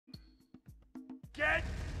Get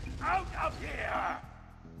out of here!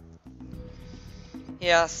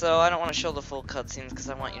 Yeah, so I don't want to show the full cutscenes because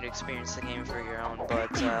I want you to experience the game for your own,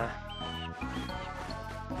 but,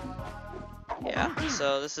 yeah,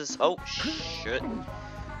 so this is, oh, shit.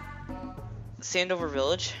 Sandover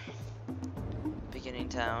Village, beginning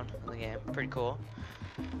town of the game, pretty cool.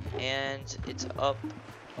 And it's up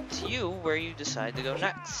to you where you decide to go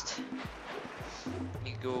next.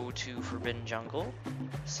 You go to Forbidden Jungle,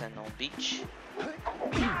 Sentinel Beach,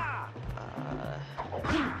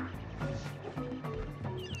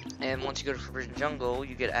 and once you go to Forbidden Jungle,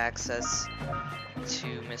 you get access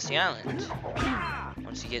to Misty Island.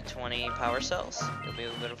 Once you get 20 power cells, you'll be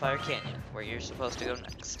able to go to Fire Canyon, where you're supposed to go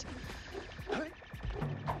next.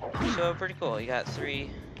 So pretty cool. You got 3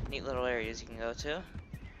 neat little areas you can go to,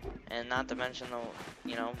 and not to mention the,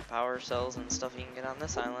 you know, power cells and stuff you can get on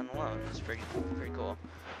this island alone. It's pretty cool.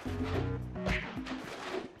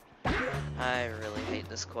 I really hate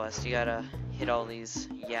this quest. You gotta hit all these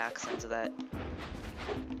yaks into that.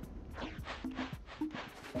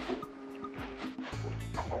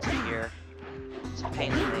 Here, it's a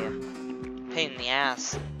pain in the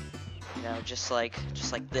ass. You know, just like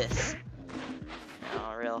this. You know,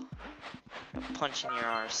 a real punch in your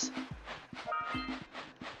arse.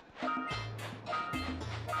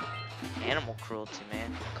 Animal cruelty,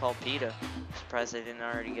 man. Call PETA. Surprised they didn't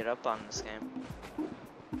already get up on this game.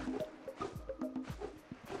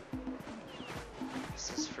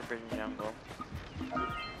 This is Forbidden Jungle.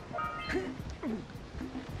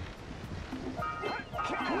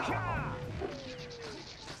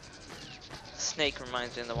 Snake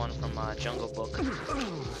reminds me of the one from Jungle Book.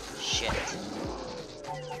 Shit.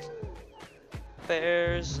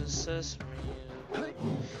 Bears and sesame.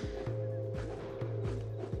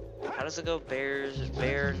 How does it go? Bears,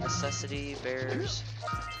 bear necessity, bears.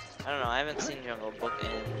 I don't know. I haven't seen Jungle Book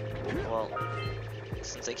in, well,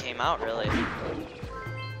 since it came out, really.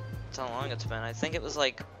 That's how long it's been. I think it was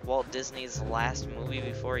like Walt Disney's last movie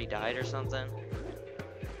before he died or something.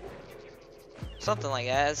 Something like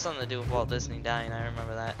that. It has something to do with Walt Disney dying. I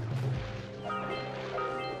remember that.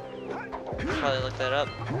 Probably look that up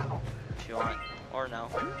if you want. Or no.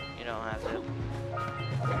 You don't have to.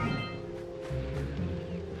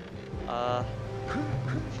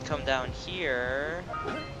 If you come down here,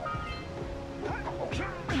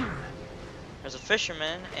 there's a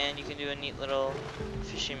fisherman, and you can do a neat little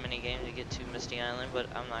fishing mini game to get to Misty Island, but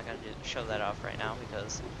I'm not gonna show that off right now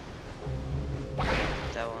because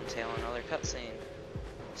that will entail another cutscene.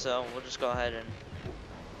 So we'll just go ahead and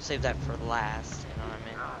save that for last, you know what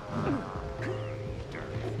I mean?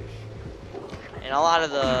 And a lot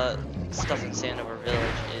of the stuff in Sandover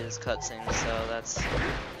Village is cutscenes, so that's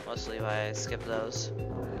mostly why I skip those.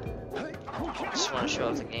 Just want to show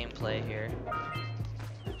off the gameplay here.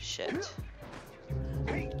 Shit.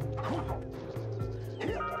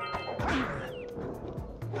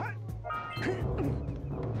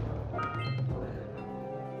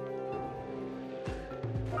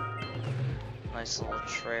 Nice little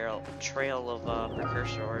trail of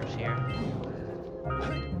precursor orbs here.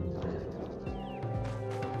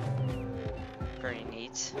 Pretty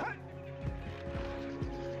neat.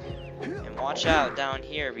 And watch out down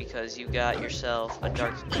here because you got yourself a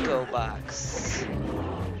dark eco box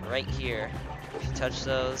right here. If you touch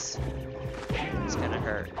those, it's gonna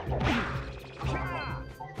hurt.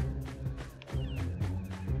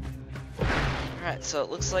 Alright, so it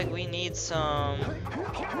looks like we need some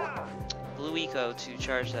blue eco to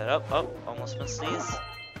charge that up. Oh, almost missed these.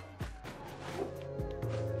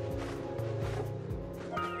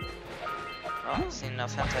 Oh, I've seen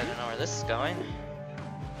enough hentai to know where this is going.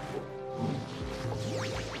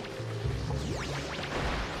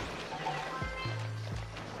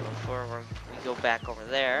 Before we go back over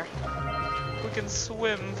there, we can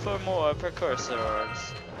swim for more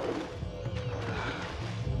precursors.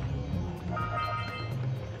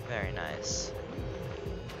 Very nice.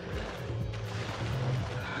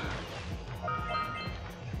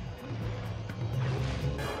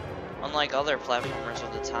 Unlike other platformers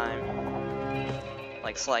of the time,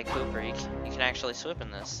 like Sly Cooper, you can actually swim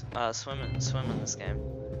in this, swim in this game,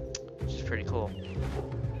 which is pretty cool.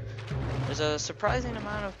 There's a surprising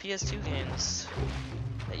amount of PS2 games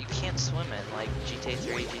that you can't swim in, like GTA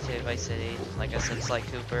 3, GTA Vice City. Like I said, Sly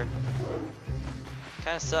Cooper.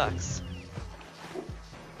 Kind of sucks.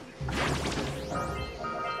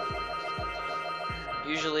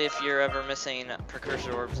 Usually, if you're ever missing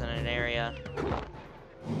precursor orbs in an area,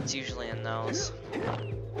 it's usually in those.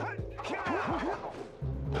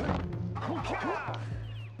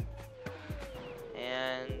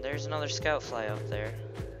 And there's another scout fly up there.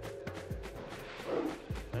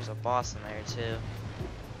 there's a boss in there too.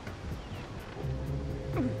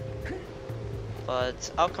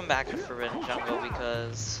 But I'll come back to Forbidden Jungle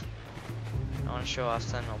because I want to show off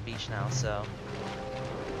Sentinel Beach now, so.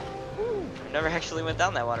 I never actually went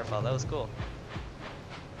down that waterfall, that was cool.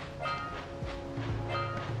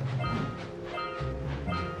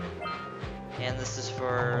 And this is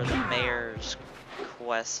for the mayor's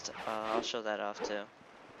quest. I'll show that off too.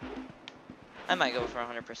 I might go for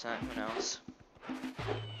 100%, who knows.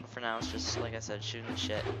 But for now, it's just, like I said, shooting the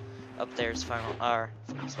shit. Up there's I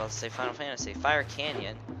was about to say Final Fantasy. Fire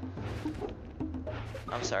Canyon.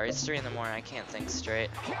 I'm sorry, it's 3 in the morning, I can't think straight.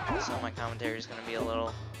 So my commentary is going to be a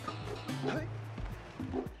little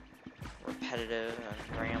repetitive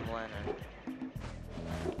and rambling and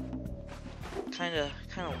kind of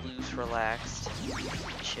loose, relaxed,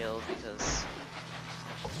 chill because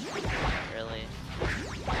I'm not really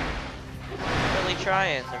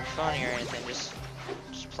trying to be funny or anything. Just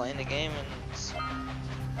playing the game and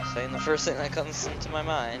saying the first thing that comes into my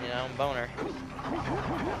mind. You know, boner.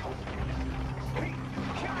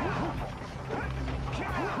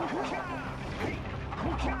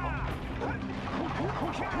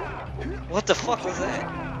 What the fuck was that?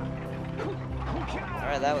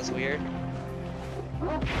 Alright, that was weird.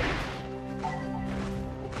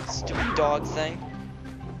 Stupid dog thing.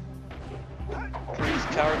 Crazy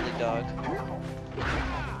cowardly dog.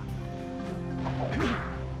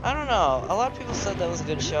 I don't know. A lot of people said that was a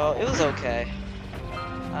good show. It was okay.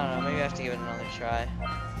 I don't know. Maybe I have to give it another try.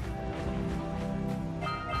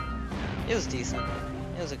 It was decent.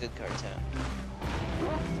 It was a good cartoon.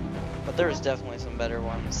 But there was definitely some better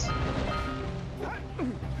ones.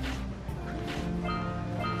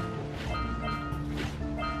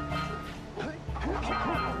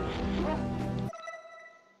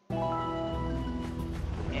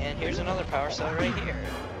 And here's another power cell right here.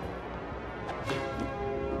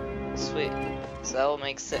 Sweet. So that will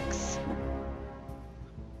make 6.